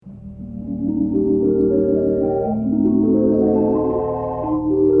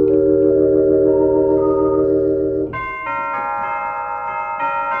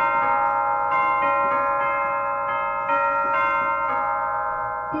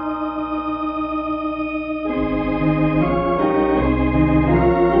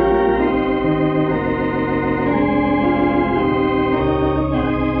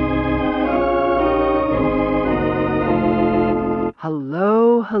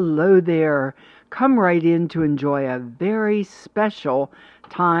Hello there. Come right in to enjoy a very special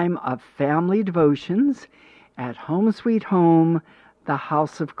time of family devotions at Home Sweet Home, the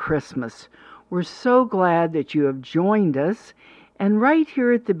House of Christmas. We're so glad that you have joined us. And right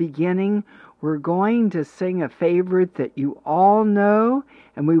here at the beginning, we're going to sing a favorite that you all know,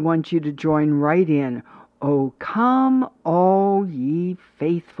 and we want you to join right in. Oh, come all ye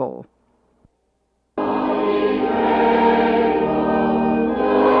faithful.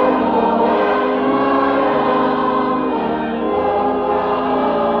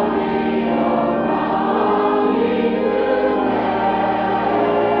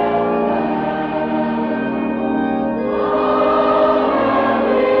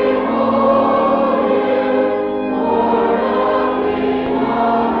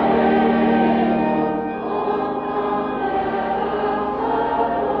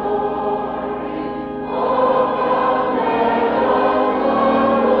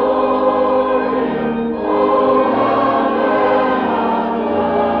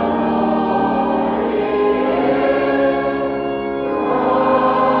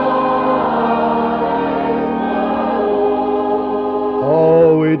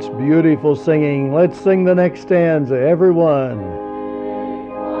 Beautiful singing. Let's sing the next stanza, everyone.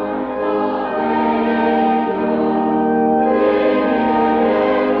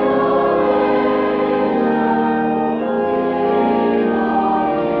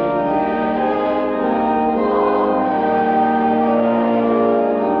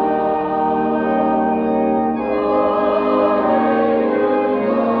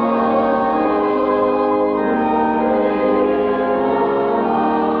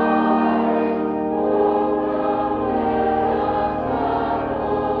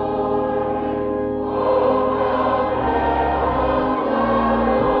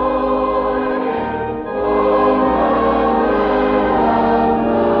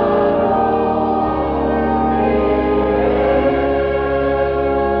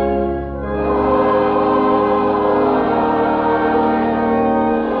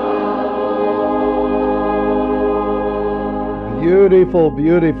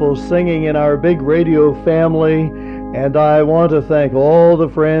 Beautiful singing in our big radio family, and I want to thank all the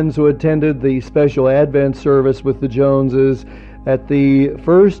friends who attended the special Advent service with the Joneses at the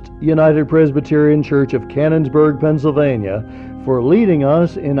First United Presbyterian Church of Canonsburg, Pennsylvania, for leading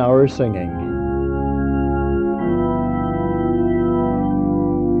us in our singing.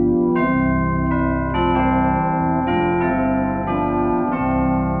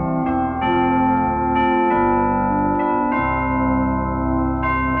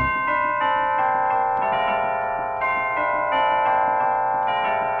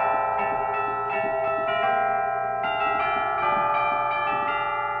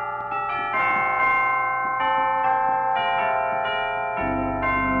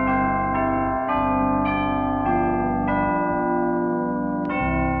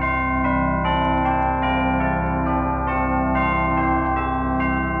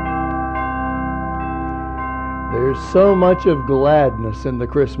 So much of gladness in the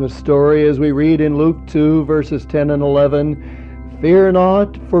Christmas story as we read in Luke 2, verses 10 and 11. Fear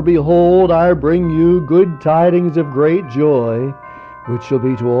not, for behold, I bring you good tidings of great joy, which shall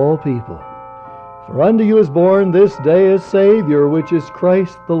be to all people. For unto you is born this day a Savior, which is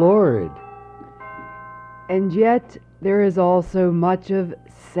Christ the Lord. And yet there is also much of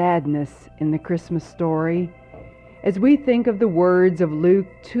sadness in the Christmas story as we think of the words of Luke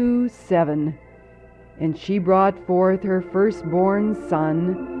 2:7. And she brought forth her firstborn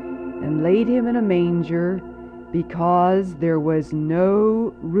son, and laid him in a manger, because there was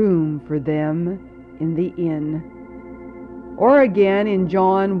no room for them in the inn. Or again in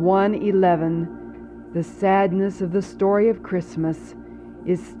John 1:11, the sadness of the story of Christmas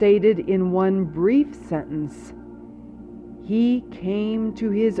is stated in one brief sentence. He came to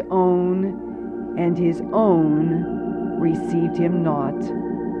his own, and his own received him not.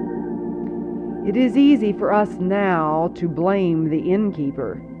 It is easy for us now to blame the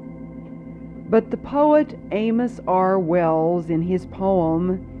innkeeper, but the poet Amos R. Wells, in his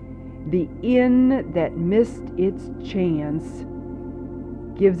poem, "The Inn That Missed Its Chance,"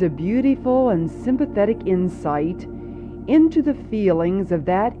 gives a beautiful and sympathetic insight into the feelings of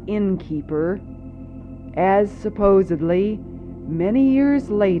that innkeeper as supposedly, many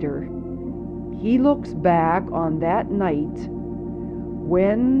years later, he looks back on that night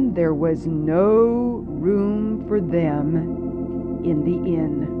when there was no room for them in the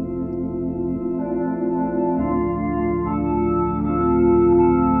inn.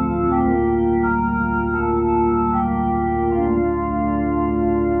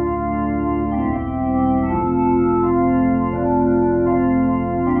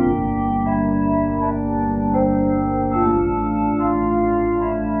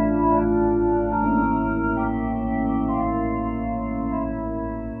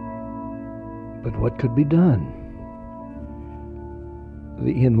 But what could be done?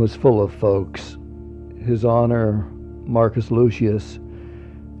 The inn was full of folks. His Honor, Marcus Lucius,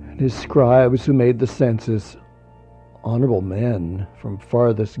 and his scribes who made the census, honorable men from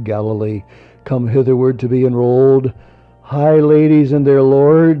farthest Galilee, come hitherward to be enrolled, high ladies and their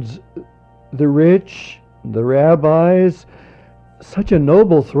lords, the rich, the rabbis, such a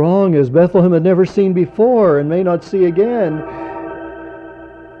noble throng as Bethlehem had never seen before and may not see again.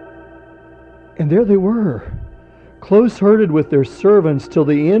 And there they were, close-herded with their servants, till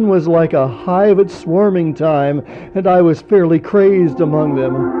the inn was like a hive at swarming time, and I was fairly crazed among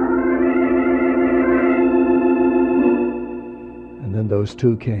them. And then those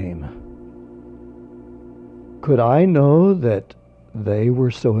two came. Could I know that they were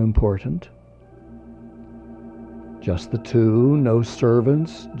so important? Just the two, no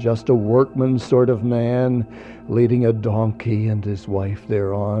servants, just a workman sort of man, leading a donkey and his wife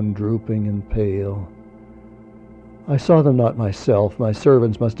thereon, drooping and pale. I saw them not myself. My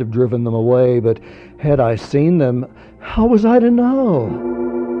servants must have driven them away, but had I seen them, how was I to know?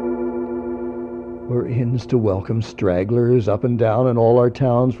 Were inns to welcome stragglers up and down in all our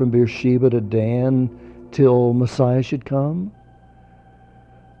towns from Beersheba to Dan, till Messiah should come?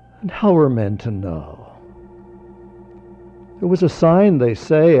 And how were men to know? There was a sign, they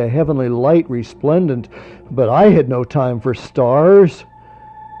say, a heavenly light resplendent, but I had no time for stars.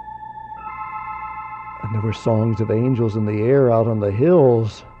 And there were songs of angels in the air out on the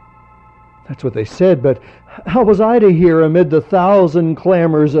hills. That's what they said, but how was I to hear amid the thousand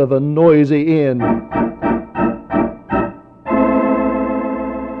clamors of a noisy inn?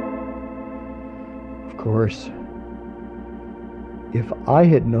 Of course, if I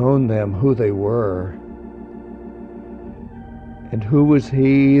had known them who they were, and who was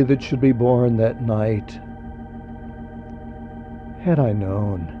he that should be born that night? Had I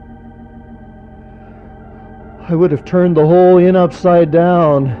known, I would have turned the whole inn upside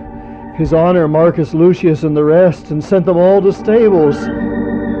down, His Honor Marcus Lucius and the rest, and sent them all to stables.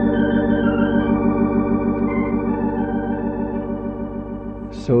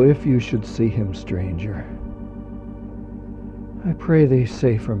 So if you should see him, stranger, I pray thee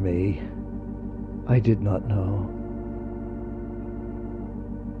say for me, I did not know.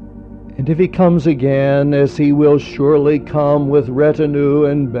 And if he comes again, as he will surely come with retinue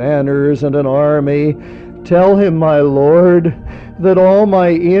and banners and an army, tell him, my Lord, that all my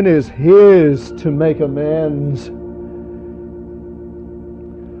inn is his to make amends.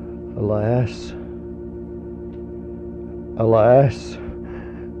 Alas, alas,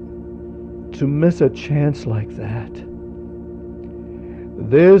 to miss a chance like that.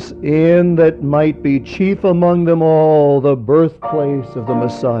 This inn that might be chief among them all, the birthplace of the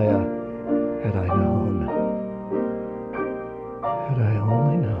Messiah. Had I known, had I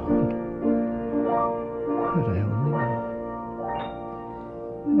only known, had I only known.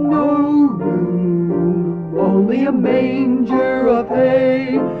 No room, only a manger of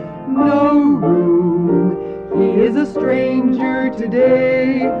hay. No room, he is a stranger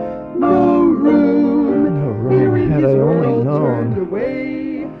today. No room, had I only known.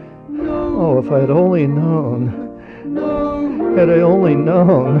 Oh, if I had only known. Had I only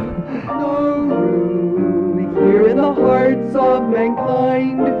known. Here in the hearts of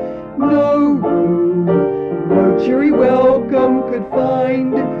mankind, no room, no cheery welcome could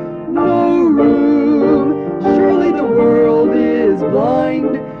find, no room, surely the world is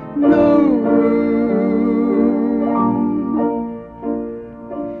blind, no room.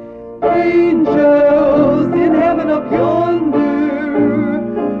 Angels in heaven up yonder,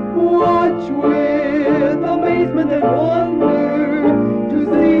 watch with amazement and wonder to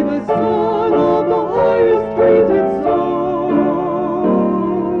see the Son of the highest treated so.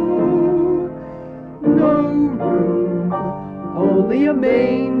 No room, only a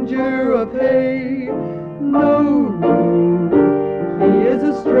manger of hay. No room, he is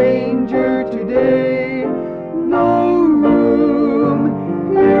a stranger today. No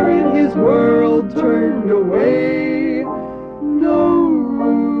room, here in his world turned away. No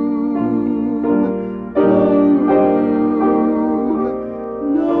room, no room,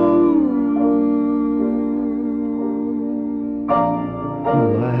 no room.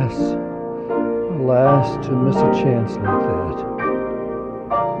 Alas, alas, to miss a chance like that.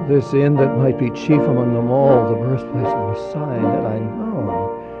 This inn that might be chief among them all, the birthplace of Messiah, had I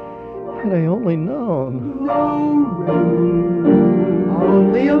known. Had I only known. No room,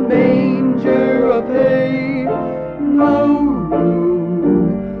 only a manger of hay. No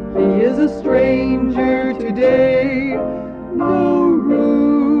room, he is a stranger today. No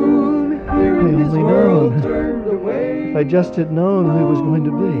room, here in this world turned away. If I just had known who he was going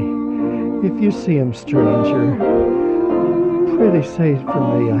to be. If you see him, stranger, prithee say it for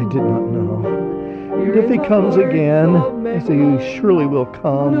me, I did not know. And if he comes again, as he surely will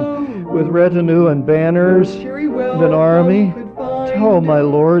come, with retinue and banners and an army, tell my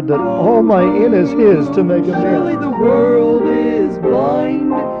Lord that all my inn is his to make amends. Surely the world is blind.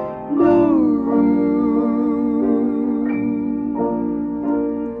 No room.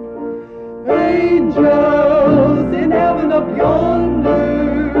 Angels in heaven up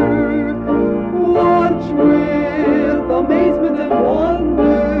yonder, watch with amazement and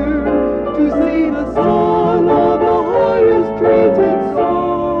wonder to see the Son of the highest treated so.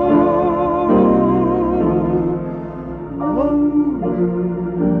 No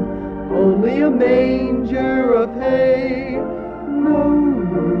room, only a manger of hay. No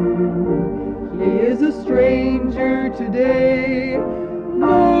room, he is a stranger today.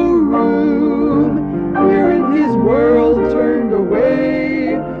 No room, here in his world turned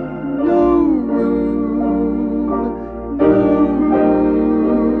away. No room, no room,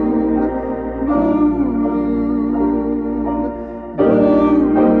 no room, no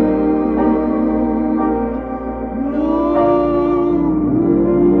room, no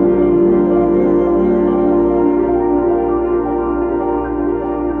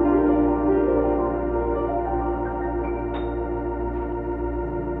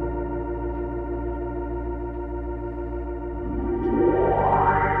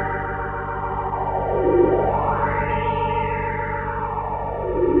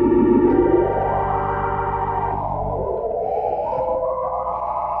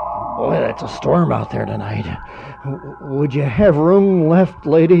Boy, that's a storm out there tonight. Would you have room left,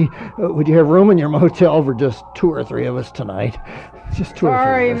 lady? Would you have room in your motel for just 2 or 3 of us tonight? Just 2 or 3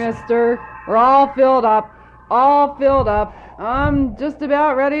 Sorry, of us. mister. We're all filled up. All filled up. I'm just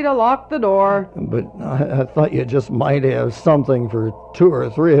about ready to lock the door. But I thought you just might have something for 2 or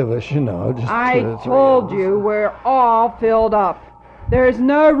 3 of us, you know. Just 2 I or 3 told of us. you we're all filled up. There's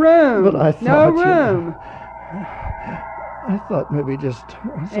no room. But I no thought you- room. I thought maybe just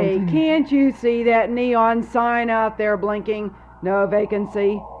Hey, something. can't you see that neon sign out there blinking? No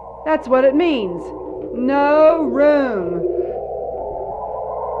vacancy. That's what it means. No room.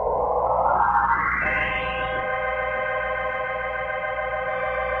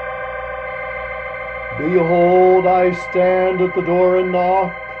 Behold, I stand at the door and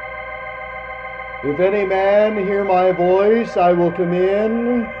knock. If any man hear my voice, I will come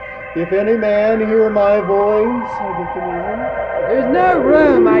in. If any man hear my voice, I will come in. There's no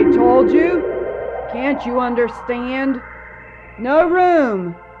room, I told you. Can't you understand? No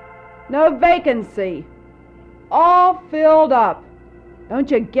room. No vacancy. All filled up. Don't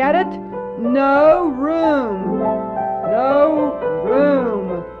you get it? No room. No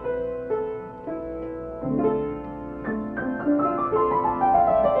room.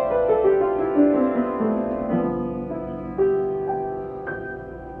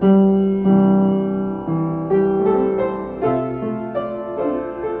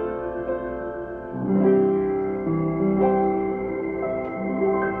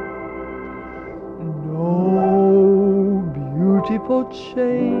 No beautiful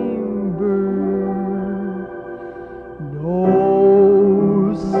chamber,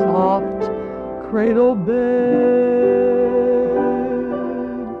 no soft cradle bed,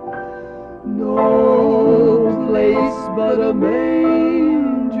 no place but a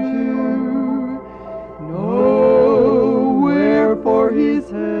manger, nowhere for his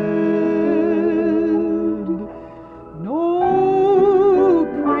head, no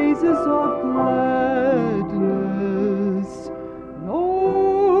praises of gladness, no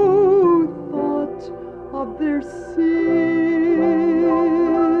thought of their sin,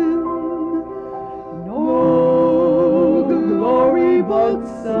 no glory but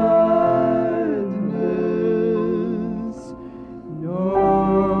sadness, no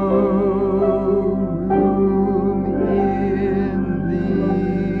room in the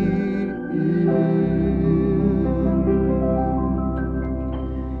inn.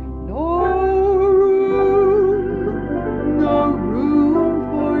 No room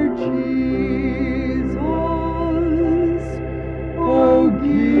for Jesus.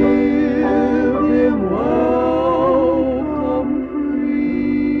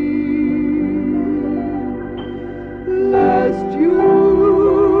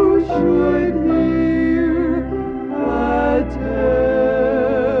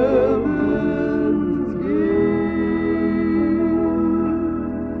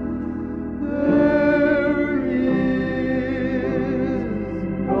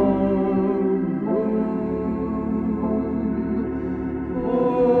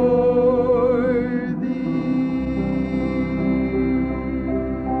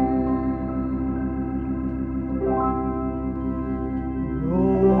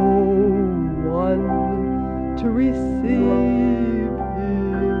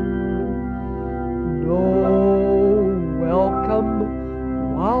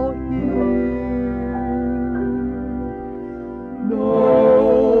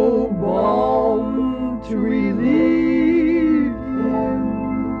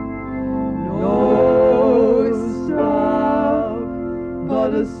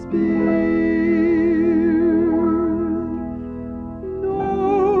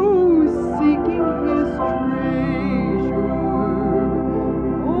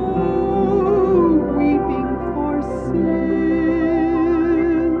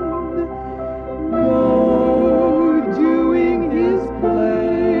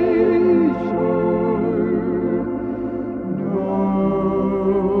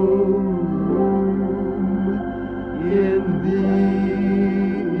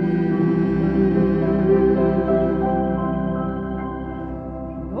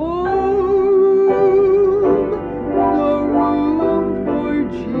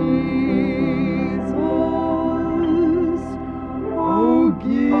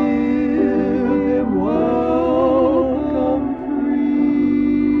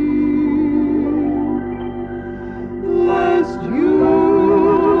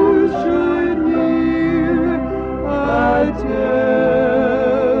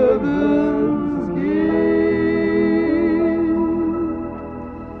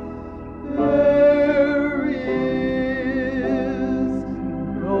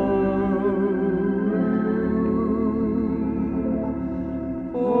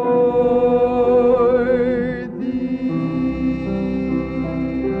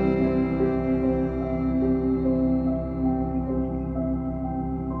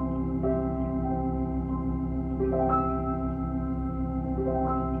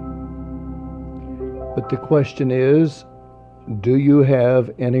 The question is, do you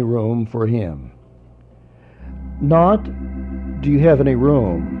have any room for Him? Not, do you have any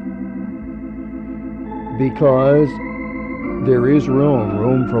room? Because there is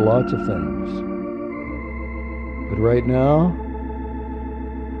room for lots of things. But right now,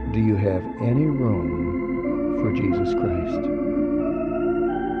 do you have any room for Jesus Christ?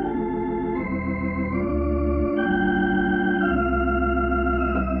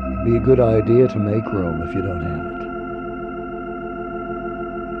 It'd be a good idea to make room if you don't have it.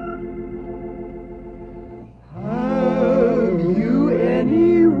 Have you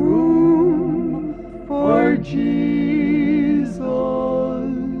any room for Jesus?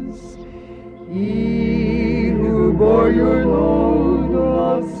 He who bore your load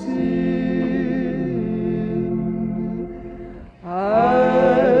of sin.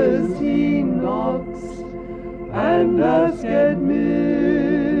 As He knocks and asks admission,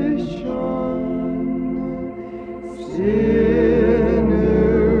 sinner,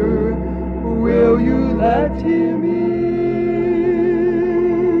 will you let Him in?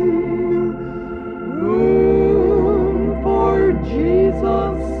 Room for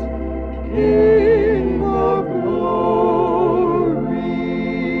Jesus, King of glory.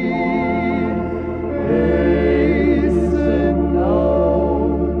 Hasten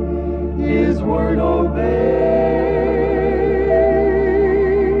now, His word obey.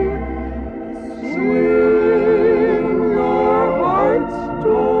 Swing your heart's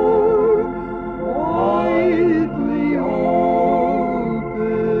door widely open.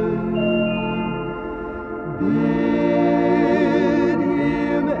 Bid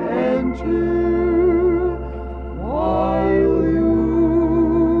Him enter while you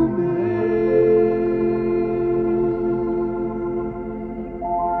may.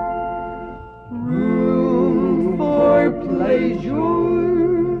 Room for pleasure,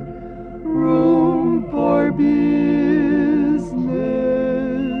 room for business,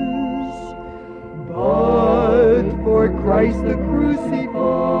 but for Christ the crucified,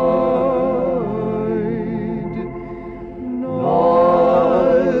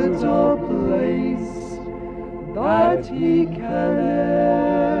 not a place that He can enter.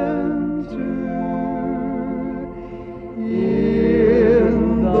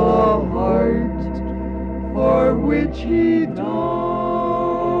 In the heart for which He died,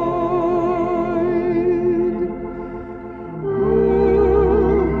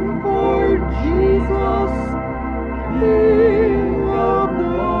 room for Jesus, King of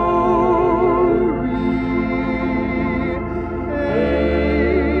glory.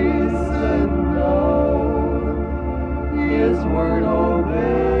 Hasten now, His word obey.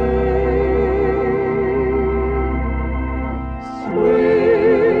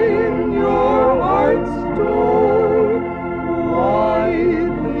 Swing your heart's door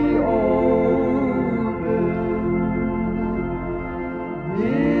widely open.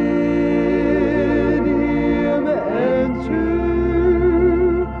 Bid Him enter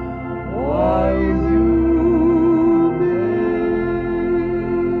while you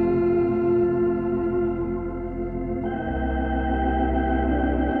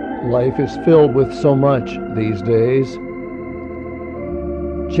may. Life is filled with so much these days.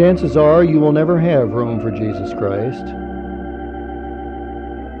 Chances are you will never have room for Jesus Christ.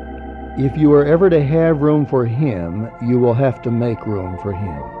 If you are ever to have room for Him, you will have to make room for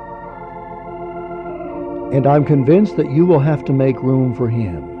Him. And I'm convinced that you will have to make room for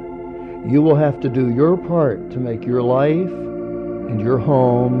Him. You will have to do your part to make your life and your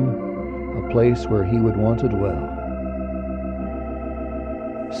home a place where He would want to dwell.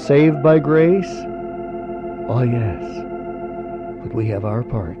 Saved by grace? Oh yes. But we have our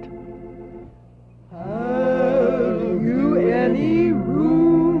part. Have you any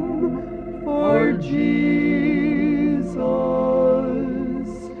room for Jesus?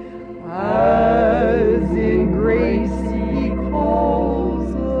 As in grace He calls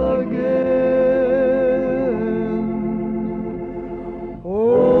again.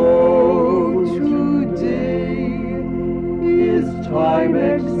 Oh, today is time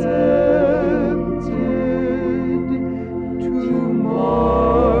accepted.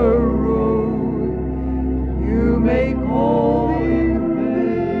 Tomorrow you may call in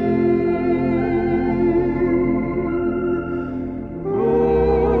vain.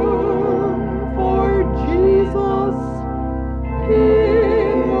 Room for Jesus,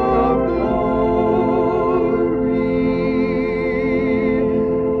 King of glory.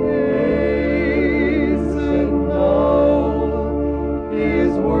 Hasten now,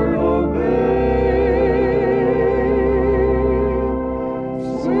 His word obey.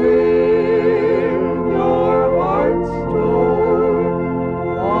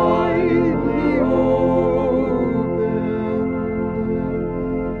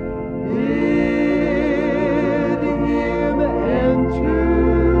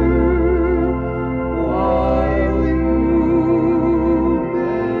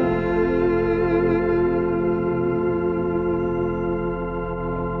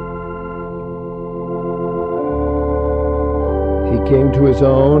 came to his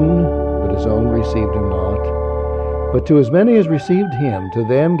own, but his own received him not. But to as many as received him, to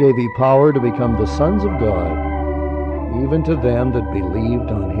them gave he power to become the sons of God, even to them that believed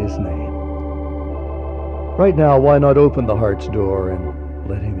on his name. Right now, why not open the heart's door and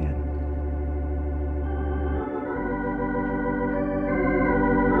let him in?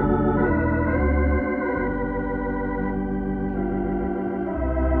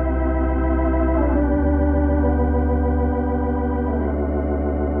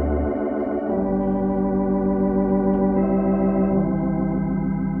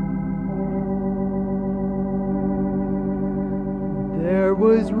 There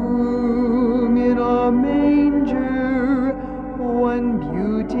was room in a manger one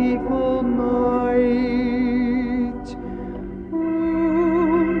beautiful night,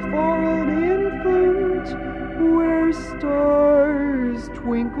 room for an infant where stars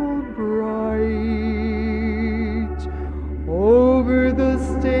twinkled bright, over the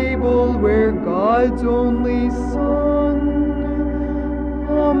stable where God's only Son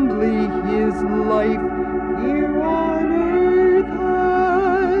humbly his life here on earth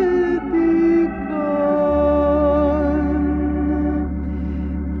had begun.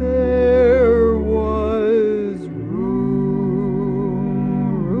 There was room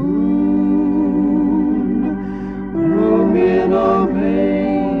in a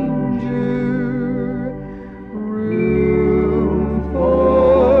manger, room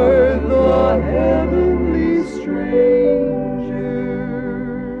for the heavenly stranger.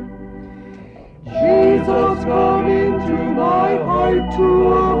 Jesus, come into my heart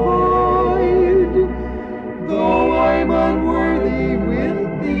to abide, though I'm unworthy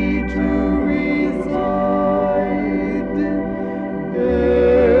with thee to reside.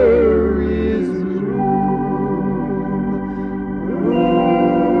 There is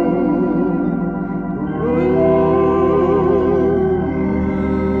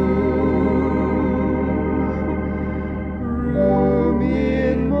room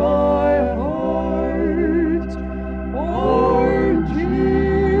in my heart for Jesus.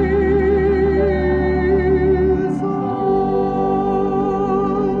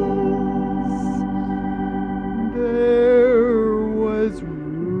 There was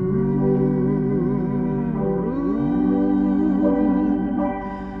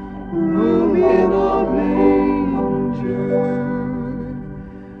room in a manger,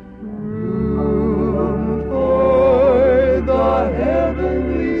 room for the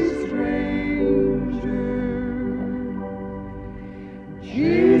heavenly stranger.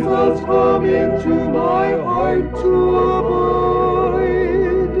 Jesus, come into my heart to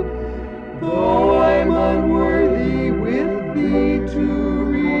abide, though I'm unworthy with thee to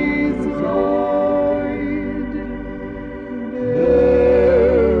reside.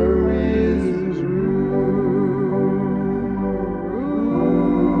 There is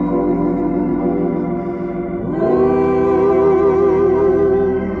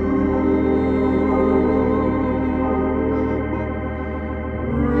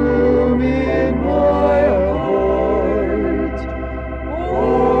room in my heart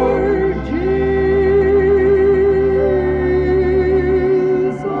for Jesus.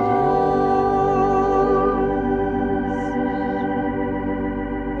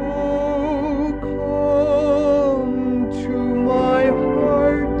 Oh, come to my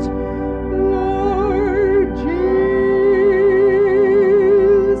heart, Lord Jesus.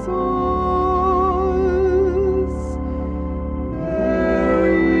 There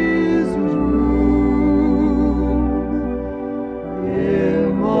is room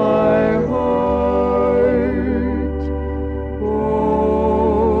in my heart for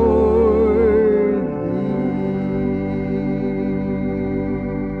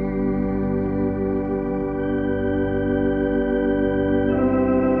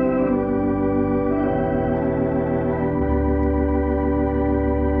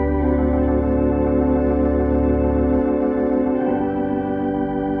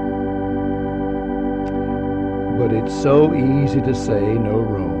But it's so easy to say no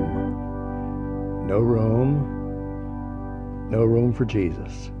room. No room. No room for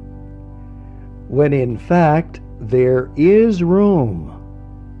Jesus. When in fact, there is room.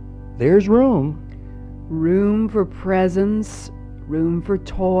 There's room. Room for presents, room for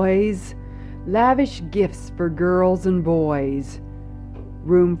toys, lavish gifts for girls and boys,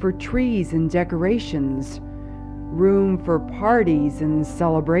 room for trees and decorations, room for parties and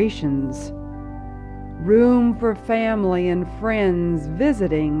celebrations, room for family and friends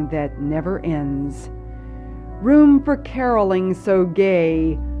visiting that never ends, room for caroling so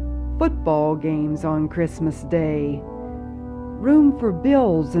gay, football games on Christmas Day, room for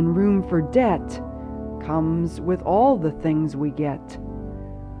bills and room for debt, comes with all the things we get.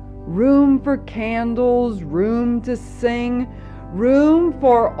 Room for candles, room to sing, room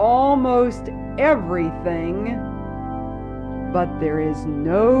for almost everything, but there is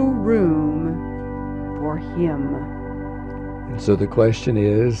no room for Him. And so the question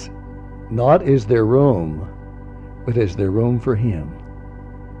is, not is there room, but is there room for Him?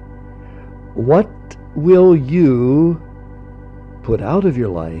 What will you put out of your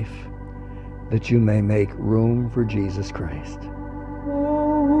life that you may make room for Jesus Christ?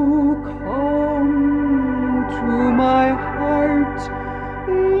 Oh, come to my heart,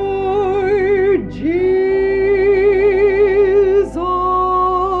 Lord Jesus.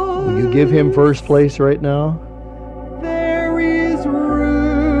 Will you give Him first place right now? There is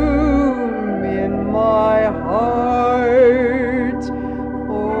room in my heart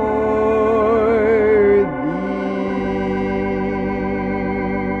for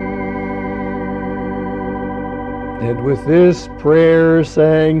Thee. And with this prayer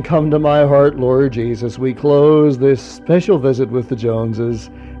saying, "Come to my heart, Lord Jesus," we close this special visit with the Joneses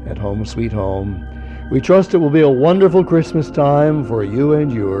at Home Sweet Home. We trust it will be a wonderful Christmas time for you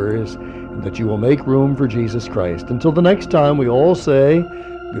and yours, and that you will make room for Jesus Christ. Until the next time, we all say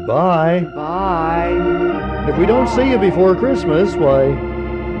goodbye. Bye. If we don't see you before Christmas, why,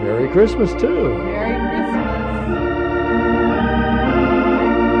 Merry Christmas too.